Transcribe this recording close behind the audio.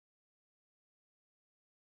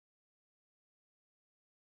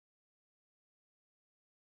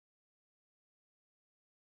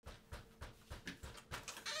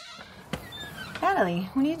Natalie,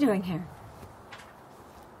 what are you doing here?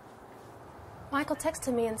 Michael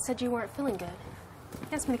texted me and said you weren't feeling good.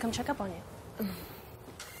 He asked me to come check up on you.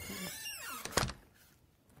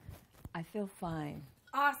 I feel fine.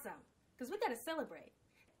 Awesome, because we gotta celebrate.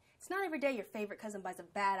 It's not every day your favorite cousin buys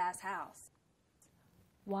a badass house.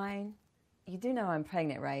 Wine, you do know I'm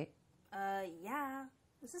pregnant, right? Yeah.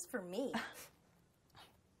 This is for me.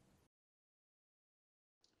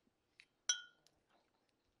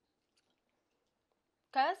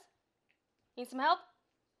 Cuz? Need some help?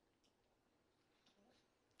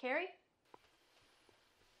 Carrie?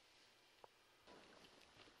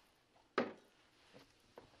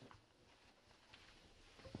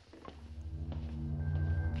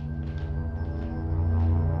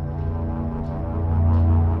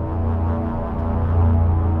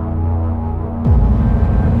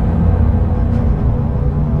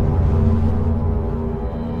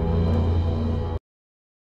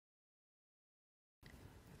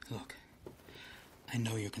 Look, I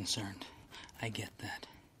know you're concerned. I get that.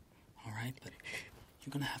 All right? But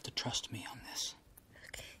you're gonna have to trust me on this.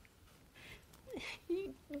 Okay.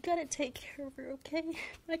 You gotta take care of her, okay,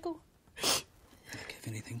 Michael? Look, if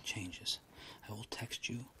anything changes, I will text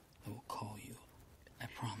you. I will call you. I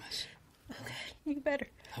promise. Okay, you better.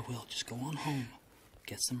 I will. Just go on home.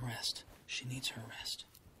 Get some rest. She needs her rest.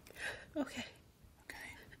 Okay.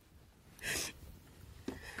 Okay?